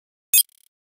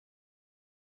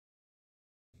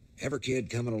Every kid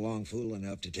coming along fool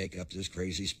enough to take up this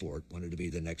crazy sport wanted to be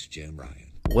the next Jim Ryan.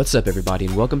 What's up, everybody,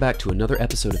 and welcome back to another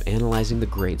episode of Analyzing the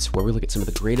Greats, where we look at some of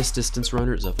the greatest distance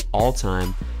runners of all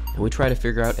time, and we try to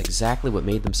figure out exactly what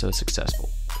made them so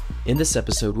successful. In this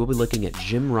episode, we'll be looking at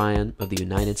Jim Ryan of the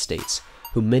United States,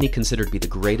 who many consider to be the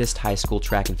greatest high school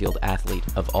track and field athlete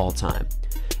of all time.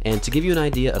 And to give you an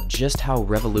idea of just how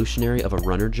revolutionary of a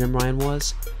runner Jim Ryan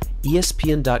was,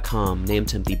 ESPN.com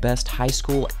named him the best high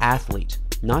school athlete,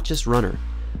 not just runner,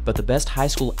 but the best high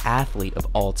school athlete of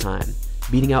all time,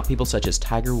 beating out people such as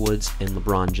Tiger Woods and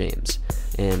LeBron James.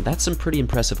 And that's some pretty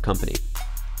impressive company.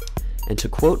 And to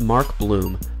quote Mark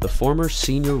Bloom, the former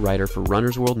senior writer for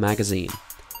Runner's World magazine,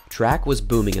 track was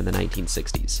booming in the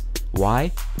 1960s.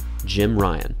 Why? Jim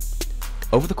Ryan.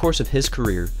 Over the course of his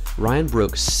career, Ryan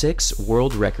broke 6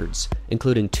 world records,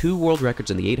 including 2 world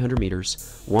records in the 800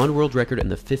 meters, 1 world record in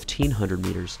the 1500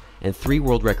 meters, and 3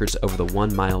 world records over the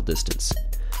 1 mile distance.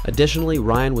 Additionally,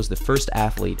 Ryan was the first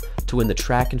athlete to win the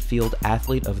Track and Field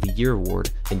Athlete of the Year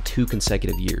award in 2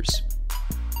 consecutive years.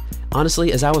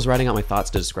 Honestly, as I was writing out my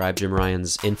thoughts to describe Jim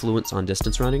Ryan's influence on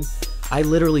distance running, I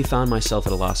literally found myself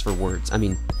at a loss for words. I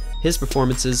mean, his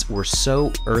performances were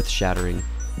so earth-shattering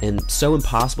and so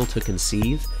impossible to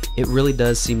conceive, it really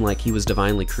does seem like he was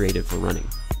divinely created for running.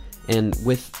 And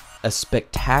with a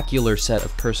spectacular set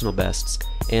of personal bests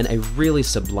and a really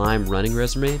sublime running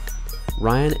resume,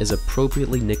 Ryan is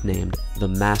appropriately nicknamed the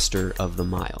Master of the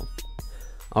Mile.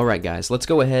 Alright guys, let's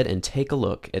go ahead and take a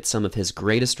look at some of his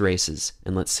greatest races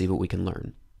and let's see what we can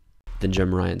learn. Then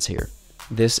Jim Ryan's here.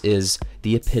 This is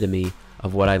the epitome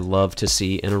of what I love to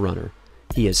see in a runner.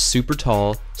 He is super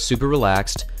tall, super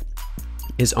relaxed,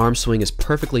 his arm swing is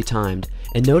perfectly timed,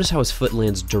 and notice how his foot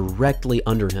lands directly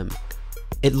under him.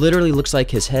 It literally looks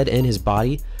like his head and his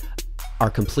body are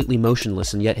completely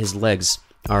motionless, and yet his legs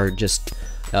are just,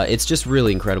 it's just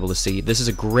really incredible to see. This is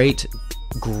a great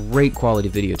quality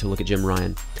video to look at Jim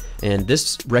Ryan. And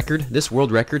this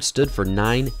world record stood for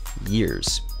 9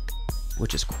 years,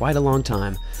 which is quite a long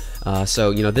time. So,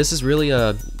 you know, this is really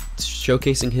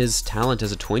showcasing his talent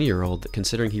as a 20-year-old,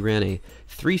 considering he ran a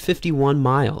 3:51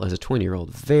 mile as a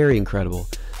 20-year-old. Very incredible.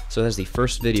 So that's the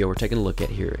first video we're taking a look at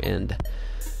here. And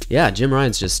yeah, Jim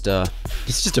Ryan's just,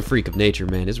 he's just a freak of nature,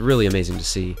 man. It's really amazing to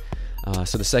see.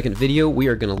 So the second video we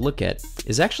are going to look at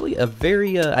is actually a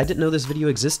very, I didn't know this video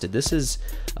existed. This is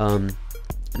the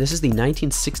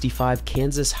 1965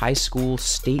 Kansas High School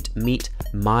State Meet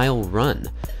Mile Run.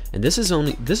 And this is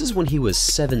when he was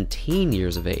 17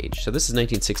 years of age. So this is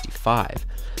 1965.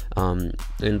 And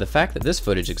the fact that this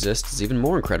footage exists is even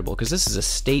more incredible because this is a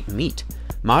state meet.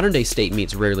 Modern day state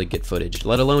meets rarely get footage,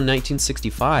 let alone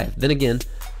 1965. Then again,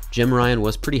 Jim Ryan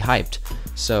was pretty hyped.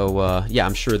 So yeah,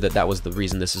 I'm sure that was the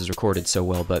reason this is recorded so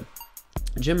well. But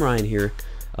Jim Ryan here,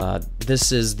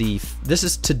 this is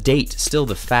to date still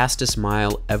the fastest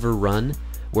mile ever run,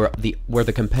 where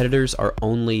the competitors are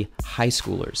only high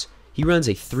schoolers. He runs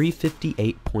a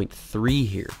 3:58.3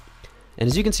 here. And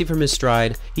as you can see from his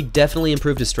stride, he definitely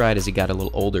improved his stride as he got a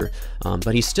little older,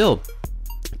 but he still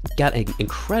got an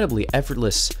incredibly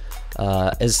effortless,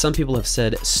 as some people have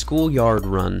said, schoolyard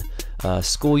run,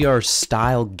 schoolyard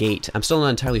style gait. I'm still not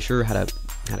entirely sure how to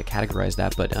categorize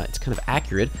that, but it's kind of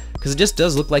accurate because it just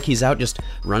does look like he's out just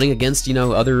running against, you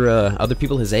know, other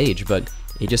people his age, but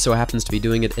he just so happens to be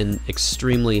doing it in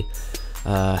extremely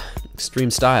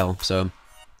extreme style. So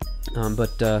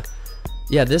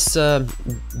yeah, this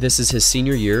is his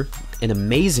senior year, and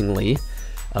amazingly,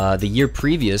 the year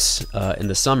previous, in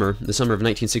the summer of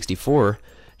 1964,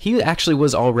 he actually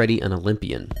was already an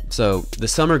Olympian. So the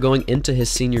summer going into his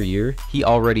senior year, he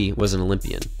already was an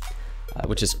Olympian,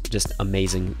 which is just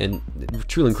amazing and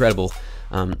truly incredible.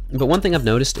 But one thing I've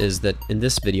noticed is that in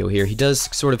this video here, he does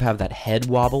sort of have that head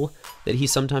wobble that he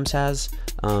sometimes has,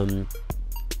 kind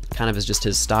of as just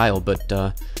his style,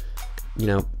 but you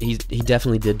know, he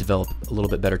definitely did develop a little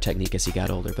bit better technique as he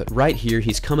got older. But right here,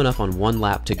 he's coming up on 1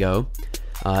 lap to go.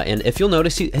 And if you'll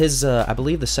notice, his I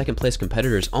believe the second place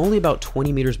competitor is only about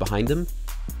 20 meters behind him.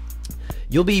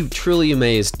 You'll be truly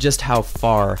amazed just how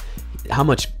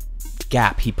much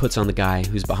gap he puts on the guy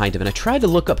who's behind him. And I tried to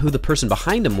look up who the person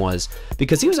behind him was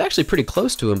because he was actually pretty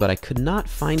close to him, but I could not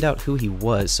find out who he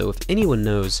was. So if anyone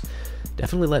knows,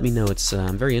 definitely let me know.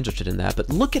 I'm very interested in that. But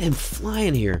look at him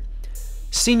flying here.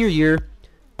 Senior year,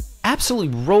 absolutely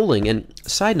rolling. And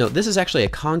side note, this is actually a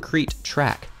concrete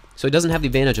track, so he doesn't have the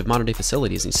advantage of modern day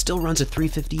facilities, and he still runs a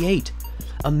 3:58.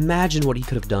 Imagine what he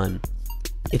could have done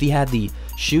if he had the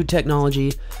shoe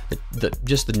technology,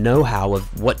 just the know-how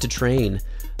of what to train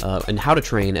and how to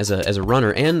train as a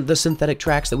runner, and the synthetic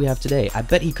tracks that we have today. I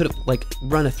bet he could have like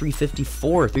run a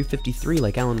 3:54, 3:53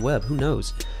 like Alan Webb. Who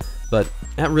knows? But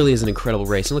that really is an incredible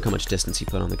race, and look how much distance he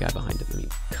put on the guy behind him. I mean,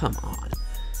 come on.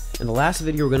 And the last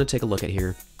video we're going to take a look at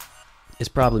here is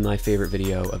probably my favorite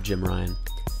video of Jim Ryun.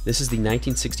 This is the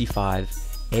 1965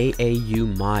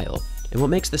 AAU Mile, and what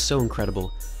makes this so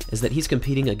incredible is that he's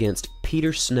competing against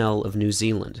Peter Snell of New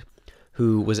Zealand,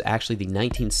 who was actually the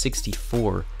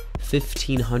 1964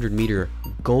 1500 meter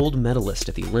gold medalist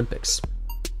at the Olympics.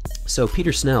 So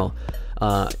Peter Snell,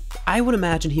 I would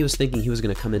imagine he was thinking he was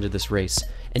going to come into this race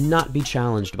and not be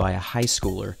challenged by a high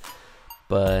schooler.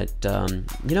 But,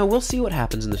 you know, we'll see what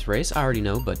happens in this race. I already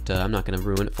know, but I'm not going to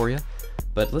ruin it for you.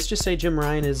 But let's just say Jim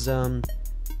Ryun is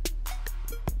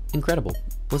incredible.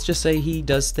 Let's just say he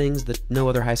does things that no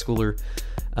other high schooler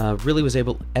really was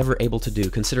ever able to do,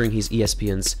 considering he's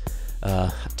ESPN's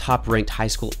top-ranked high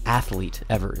school athlete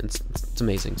ever. It's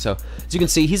amazing. So, as you can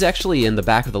see, he's actually in the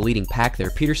back of the leading pack there.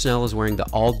 Peter Snell is wearing the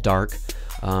all-dark.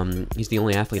 He's the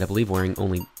only athlete, I believe, wearing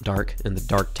only dark and the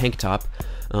dark tank top.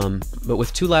 But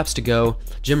with 2 laps to go,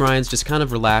 Jim Ryun's just kind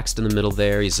of relaxed in the middle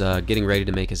there. He's getting ready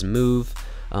to make his move.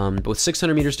 But with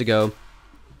 600 meters to go,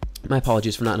 my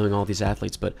apologies for not knowing all these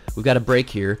athletes, but we've got a break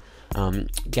here.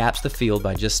 Gaps the field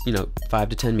by just, 5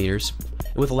 to 10 meters.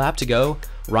 And with a lap to go,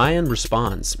 Ryun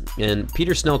responds, and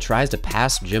Peter Snell tries to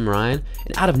pass Jim Ryun,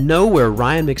 and out of nowhere,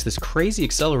 Ryun makes this crazy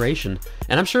acceleration,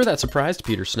 and I'm sure that surprised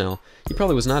Peter Snell. He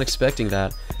probably was not expecting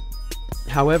that.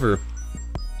 However,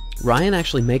 Ryun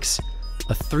actually makes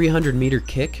a 300-meter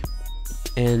kick,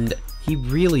 and he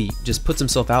really just puts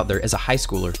himself out there as a high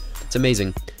schooler. It's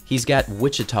amazing. He's got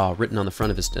Wichita written on the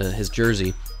front of his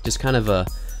jersey, just kind of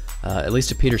at least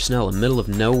to Peter Snell, a middle of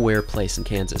nowhere place in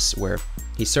Kansas, where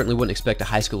he certainly wouldn't expect a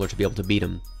high schooler to be able to beat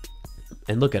him.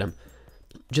 And look at him,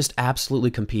 just absolutely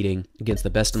competing against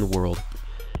the best in the world.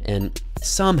 And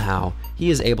somehow, he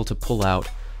is able to pull out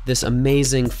this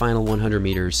amazing final 100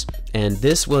 meters. And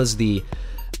this was the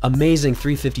amazing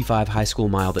 3:55 high school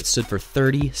mile that stood for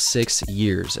 36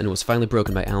 years. And it was finally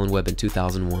broken by Alan Webb in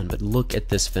 2001. But look at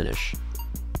this finish.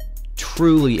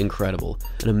 Truly incredible.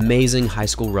 An amazing high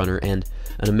school runner and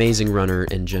an amazing runner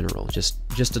in general.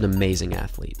 Just an amazing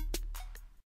athlete.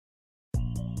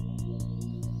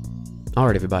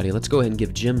 Alright everybody, let's go ahead and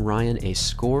give Jim Ryun a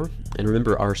score. And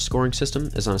remember, our scoring system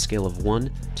is on a scale of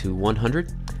 1 to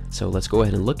 100. So let's go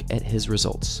ahead and look at his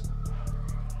results.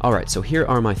 Alright, so here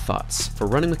are my thoughts. For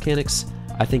running mechanics,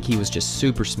 I think he was just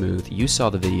super smooth. You saw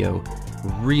the video.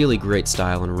 Really great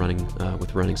style in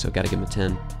running, so gotta give him a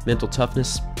 10. Mental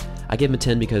toughness, I gave him a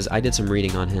 10 because I did some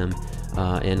reading on him.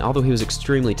 And although he was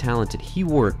extremely talented, he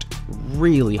worked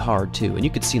really hard too. And you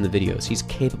could see in the videos, he's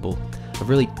capable of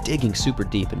really digging super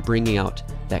deep and bringing out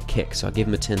that kick. So I gave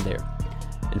him a 10 there.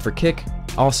 And for kick,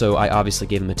 also, I obviously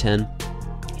gave him a 10.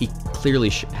 He clearly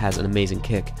has an amazing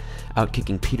kick,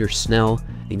 outkicking Peter Snell,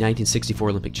 the 1964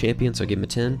 Olympic champion, so I gave him a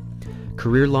 10.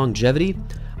 Career longevity,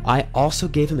 I also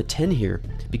gave him a 10 here,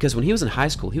 because when he was in high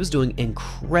school, he was doing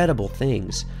incredible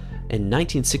things. In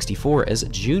 1964, as a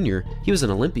junior, he was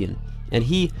an Olympian, and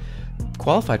he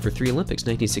qualified for 3 Olympics,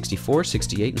 1964,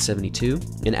 68, and 72.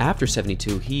 And after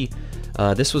 72,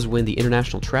 this was when the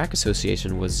International Track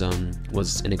Association was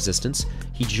in existence.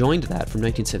 He joined that from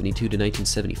 1972 to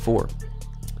 1974.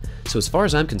 So as far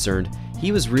as I'm concerned,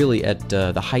 he was really at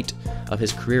the height of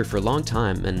his career for a long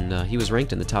time, and he was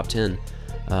ranked in the top 10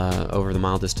 over the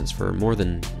mile distance for more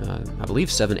than, I believe,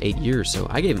 7-8 years, so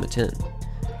I gave him a 10.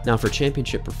 Now for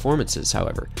championship performances,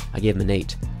 however, I gave him an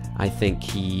 8. I think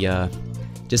he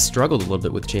just struggled a little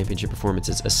bit with championship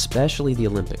performances, especially the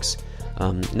Olympics.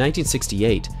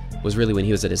 1968 was really when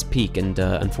he was at his peak, and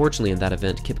unfortunately in that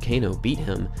event, Kip Keino beat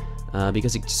him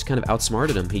because he just kind of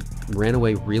outsmarted him. He ran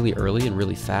away really early and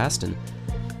really fast, and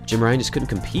Jim Ryun just couldn't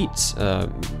compete,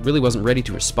 really wasn't ready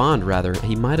to respond, rather.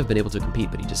 He might have been able to compete,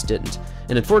 but he just didn't.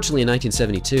 And unfortunately in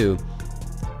 1972,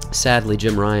 sadly,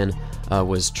 Jim Ryun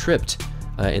was tripped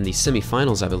in the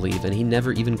semifinals, I believe, and he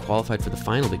never even qualified for the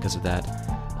final because of that.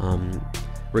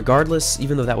 Regardless,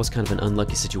 even though that was kind of an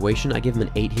unlucky situation, I give him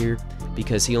an 8 here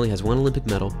because he only has 1 Olympic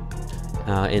medal.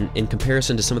 In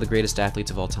comparison to some of the greatest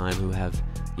athletes of all time who have,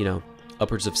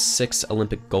 upwards of 6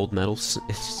 Olympic gold medals,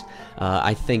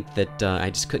 I think that I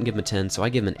just couldn't give him a 10, so I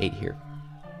give him an 8 here.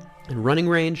 In running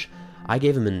range, I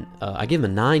gave him a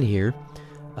 9 here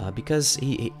because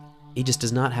he just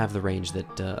does not have the range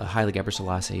that Haile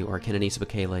Gebrselassie or Kenenisa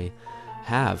Bekele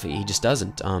have. He just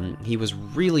doesn't. He was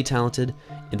really talented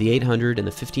in the 800 and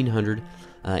the 1500,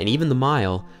 and even the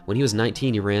mile. When he was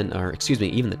 19, he ran,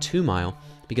 even the 2 mile,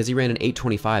 because he ran an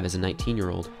 8:25 as a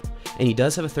 19-year-old. And he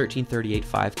does have a 13:38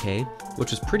 5K,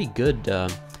 which was pretty good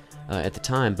at the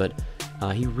time, but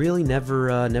He really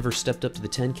never stepped up to the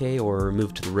 10K or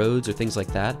moved to the roads or things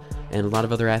like that, and a lot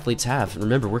of other athletes have. And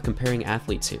remember, we're comparing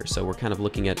athletes here, so we're kind of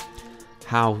looking at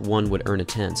how one would earn a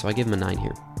 10, so I give him a 9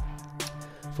 here.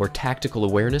 For tactical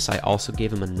awareness, I also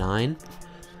gave him a 9.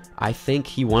 I think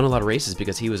he won a lot of races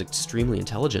because he was extremely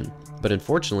intelligent, but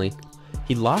unfortunately,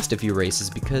 he lost a few races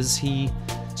because he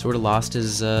sort of lost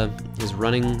his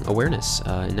running awareness.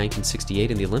 In 1968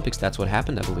 in the Olympics, that's what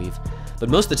happened, I believe. But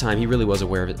most of the time, he really was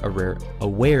aware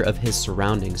of his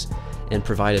surroundings and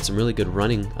provided some really good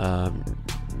running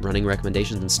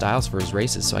recommendations and styles for his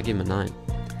races, so I gave him a 9.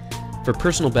 For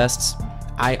personal bests,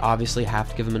 I obviously have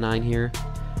to give him a 9 here.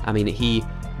 I mean, he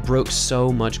broke so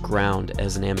much ground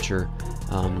as an amateur.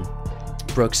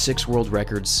 Broke 6 world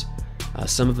records,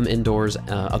 some of them indoors,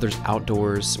 others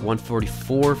outdoors.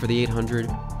 144 for the 800,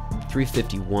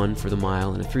 351 for the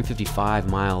mile, and a 355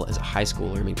 mile as a high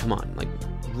schooler. I mean, come on, like,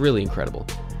 really incredible.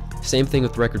 Same thing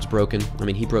with records broken. I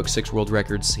mean, he broke 6 world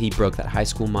records. He broke that high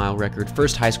school mile record.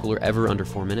 First high schooler ever under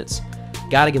 4 minutes.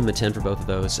 Gotta give him a 10 for both of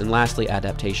those. And lastly,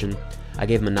 adaptation. I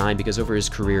gave him a 9 because over his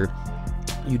career,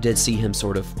 you did see him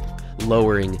sort of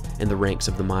lowering in the ranks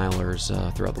of the milers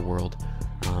throughout the world.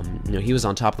 You know, he was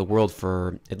on top of the world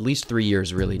for at least 3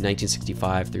 years, really,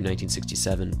 1965 through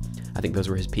 1967. I think those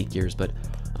were his peak years, but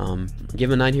give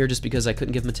him a 9 here just because I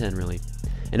couldn't give him a 10, really.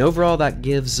 And overall, that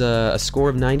gives a score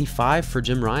of 95 for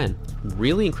Jim Ryun.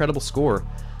 Really incredible score.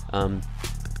 And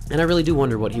I really do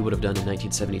wonder what he would have done in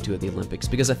 1972 at the Olympics,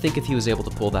 because I think if he was able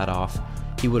to pull that off,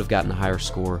 he would have gotten a higher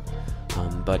score.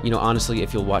 But, you know, honestly,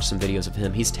 if you'll watch some videos of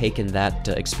him, he's taken that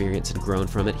experience and grown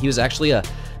from it. He was actually a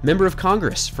member of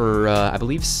Congress for, I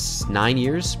believe, 9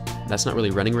 years. That's not really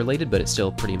running related, but it's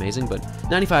still pretty amazing. But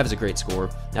 95 is a great score.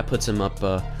 That puts him up,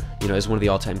 you know, as one of the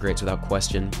all-time greats without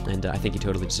question, and I think he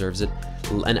totally deserves it.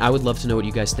 And I would love to know what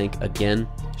you guys think. Again,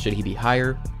 should he be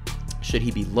higher? Should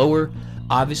he be lower?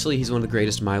 Obviously, he's one of the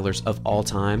greatest milers of all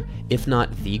time, if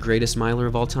not the greatest miler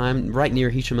of all time, right near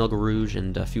Hicham El Guerrouj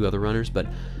and a few other runners, but,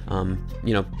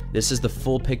 you know, this is the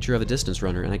full picture of a distance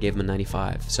runner, and I gave him a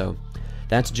 95. So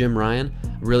that's Jim Ryun.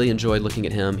 Really enjoyed looking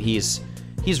at him. He's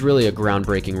really a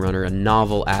groundbreaking runner, a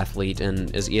novel athlete,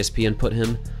 and as ESPN put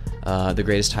him, the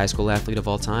greatest high school athlete of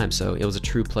all time. So it was a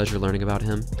true pleasure learning about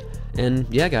him. And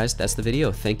yeah, guys, that's the video.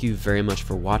 Thank you very much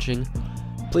for watching.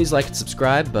 Please like and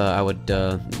subscribe. I would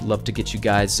love to get you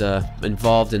guys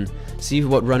involved and see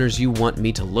what runners you want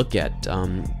me to look at.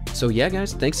 So yeah,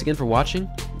 guys, thanks again for watching,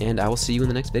 and I will see you in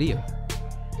the next video.